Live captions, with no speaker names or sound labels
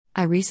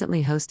I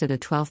recently hosted a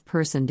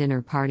 12-person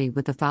dinner party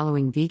with the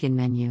following vegan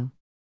menu.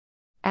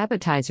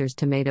 Appetizers: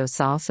 tomato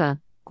salsa,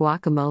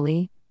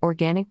 guacamole,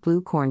 organic blue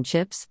corn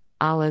chips,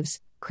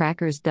 olives,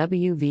 crackers,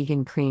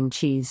 vegan cream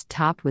cheese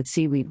topped with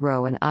seaweed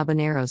roe and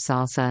habanero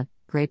salsa,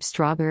 grape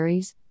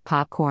strawberries,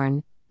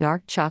 popcorn,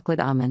 dark chocolate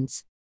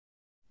almonds.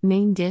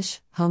 Main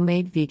dish: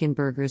 homemade vegan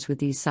burgers with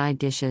these side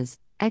dishes: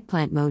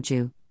 eggplant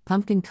moju,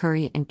 pumpkin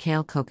curry and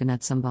kale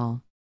coconut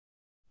sambal.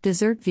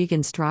 Dessert: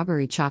 vegan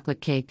strawberry chocolate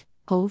cake,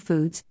 Whole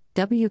Foods,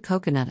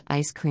 coconut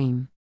ice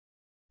cream.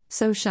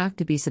 So shocked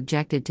to be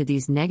subjected to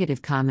these negative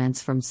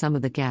comments from some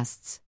of the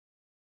guests.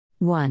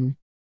 1.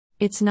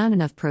 It's not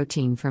enough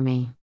protein for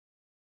me.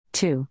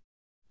 2.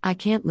 I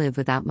can't live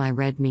without my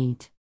red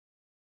meat.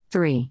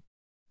 3.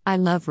 I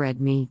love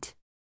red meat.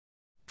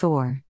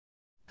 4.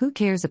 Who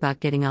cares about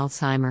getting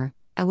Alzheimer?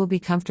 I will be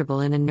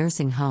comfortable in a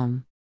nursing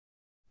home.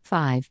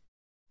 5.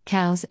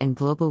 Cows and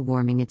global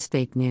warming: it's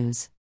fake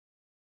news.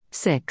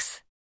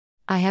 6.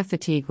 I have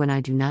fatigue when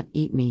I do not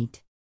eat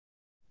meat.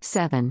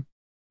 7.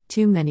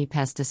 Too many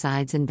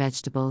pesticides in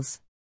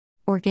vegetables.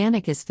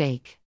 Organic is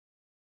fake.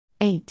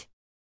 8.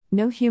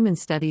 No human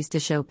studies to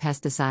show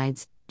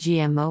pesticides,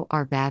 GMO,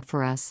 are bad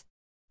for us.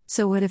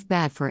 So what if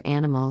bad for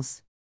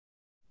animals?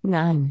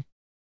 9.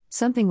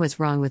 Something was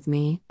wrong with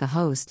me, the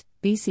host,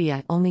 BC.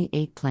 I only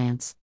ate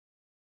plants.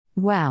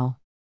 Wow.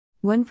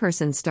 One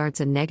person starts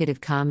a negative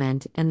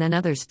comment and then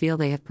others feel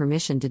they have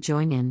permission to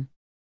join in.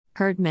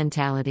 Herd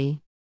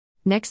mentality.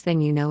 Next thing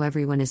you know,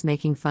 everyone is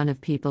making fun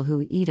of people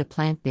who eat a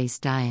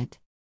plant-based diet.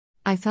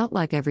 I felt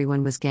like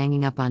everyone was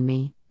ganging up on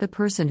me, the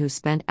person who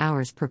spent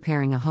hours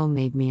preparing a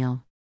homemade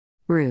meal.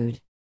 Rude.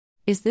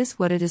 Is this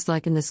what it is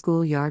like in the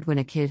schoolyard when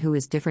a kid who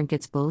is different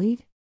gets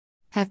bullied?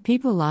 Have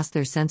people lost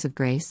their sense of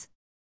grace?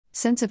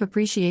 Sense of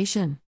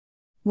appreciation?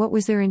 What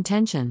was their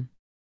intention?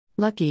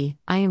 Lucky,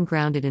 I am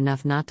grounded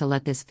enough not to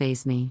let this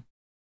faze me.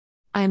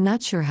 I am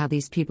not sure how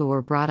these people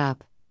were brought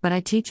up, but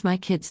I teach my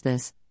kids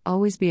this: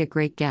 always be a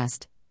great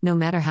guest, no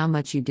matter how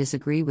much you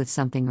disagree with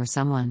something or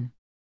someone.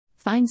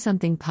 Find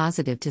something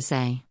positive to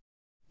say.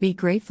 Be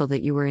grateful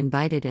that you were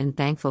invited and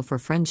thankful for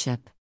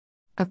friendship.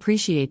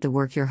 Appreciate the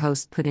work your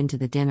host put into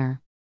the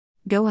dinner.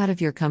 Go out of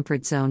your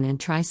comfort zone and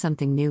try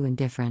something new and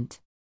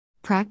different.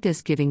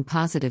 Practice giving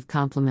positive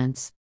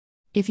compliments.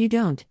 If you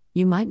don't,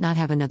 you might not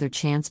have another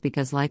chance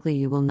because likely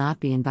you will not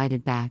be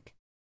invited back.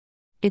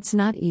 It's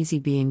not easy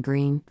being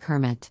green,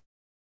 Kermit.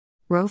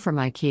 Row from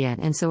IKEA,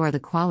 and so are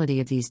the quality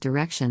of these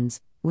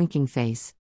directions, winking face.